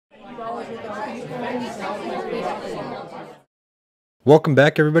Welcome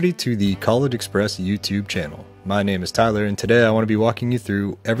back everybody to the CollegeXpress YouTube channel. My name is Tyler and today I want to be walking you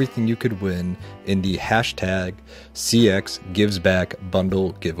through everything you could win in the hashtag CX Gives Back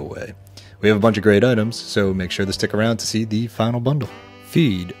bundle giveaway. We have a bunch of great items, so make sure to stick around to see the final bundle.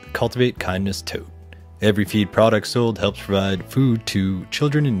 Feed, Cultivate Kindness Tote. Every feed product sold helps provide food to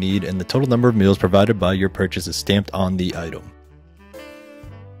children in need, and the total number of meals provided by your purchase is stamped on the item.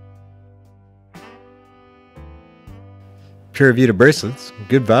 Pure Vita Bracelets,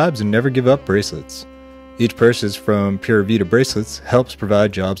 good vibes and never give up bracelets. Each purchase from Pure Vita Bracelets helps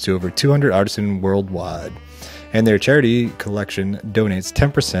provide jobs to over 200 artisans worldwide, and their charity collection donates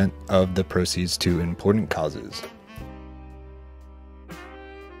 10% of the proceeds to important causes.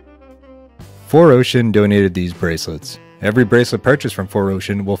 4Ocean donated these bracelets. Every bracelet purchased from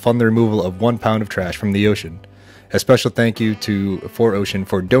 4Ocean will fund the removal of 1 pound of trash from the ocean. A special thank you to 4Ocean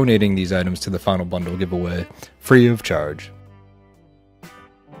for donating these items to the final bundle giveaway, free of charge.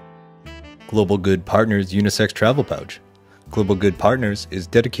 Global Good Partners Unisex Travel Pouch. Global Good Partners is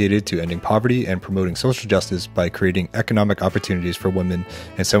dedicated to ending poverty and promoting social justice by creating economic opportunities for women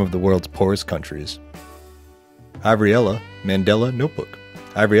in some of the world's poorest countries. Ivriella Mandela Notebook.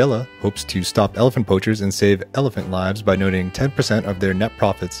 Ivriella hopes to stop elephant poachers and save elephant lives by donating 10% of their net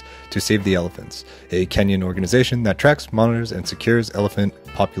profits to Save the Elephants, a Kenyan organization that tracks, monitors, and secures elephant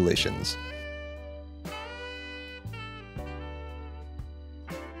populations.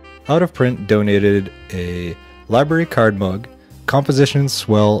 Out of Print donated a library card mug, composition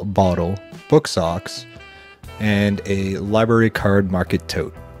swell bottle, book socks, and a library card market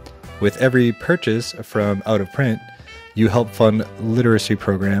tote. With every purchase from Out of Print, you help fund literacy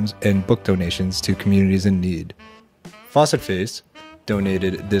programs and book donations to communities in need. Faucet Face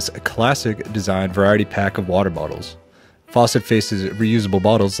donated this classic design variety pack of water bottles. Faucet Face's reusable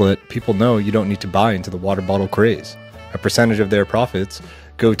bottles let people know you don't need to buy into the water bottle craze. A percentage of their profits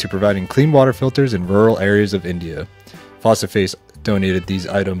go to providing clean water filters in rural areas of India. Faucet Face donated these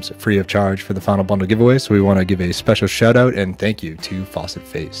items free of charge for the final bundle giveaway, so we want to give a special shout out and thank you to Faucet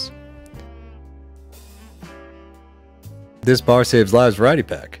Face. This Bar Saves Lives variety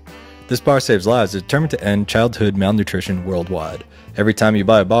pack. This Bar Saves Lives is determined to end childhood malnutrition worldwide. Every time you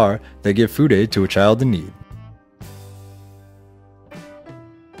buy a bar, they give food aid to a child in need.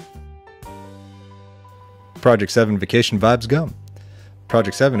 Project 7 Vacation Vibes Gum.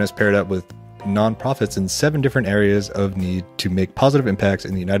 Project 7 has paired up with nonprofits in 7 different areas of need to make positive impacts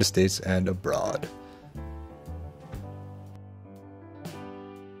in the United States and abroad.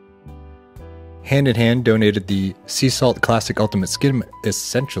 Hand in Hand donated the Sea Salt Classic Ultimate Skin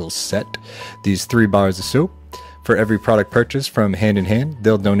Essentials set, these 3 bars of soap. For every product purchase from Hand in Hand,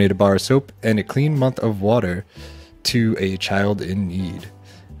 they'll donate a bar of soap and a clean month of water to a child in need.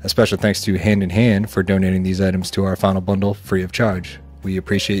 A special thanks to Hand in Hand for donating these items to our final bundle free of charge. We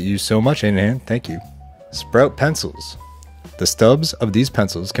appreciate you so much, Hand in Hand. Thank you. Sprout Pencils. The stubs of these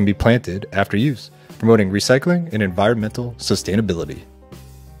pencils can be planted after use, promoting recycling and environmental sustainability.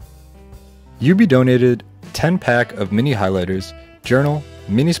 UB donated 10-pack of mini highlighters, journal,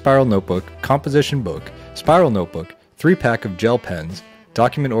 mini spiral notebook, composition book, spiral notebook, 3-pack of gel pens,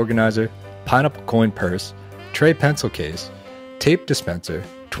 document organizer, pineapple coin purse, tray pencil case, tape dispenser,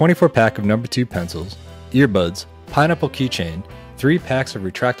 24-pack of number 2 pencils, earbuds, pineapple keychain, 3 packs of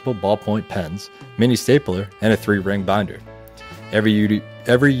retractable ballpoint pens, mini stapler, and a 3-ring binder. Every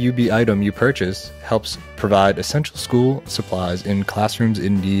UB item you purchase helps provide essential school supplies in classrooms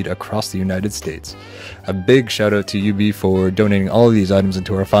in need across the United States. A big shout out to UB for donating all of these items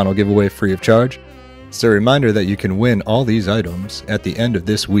into our final giveaway free of charge. It's a reminder that you can win all these items at the end of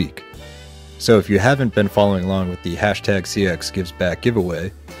this week. So if you haven't been following along with the hashtag CX Gives Back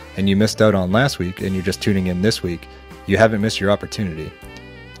giveaway, and you missed out on last week and you're just tuning in this week, you haven't missed your opportunity.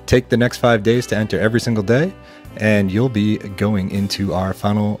 Take the next 5 days to enter every single day, and you'll be going into our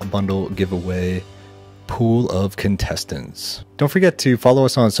final bundle giveaway pool of contestants. Don't forget to follow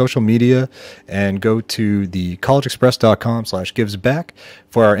us on social media and go to the collegeexpress.com/givesback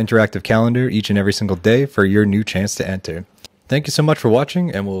for our interactive calendar each and every single day for your new chance to enter. Thank you so much for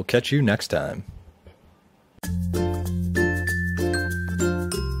watching, and we'll catch you next time.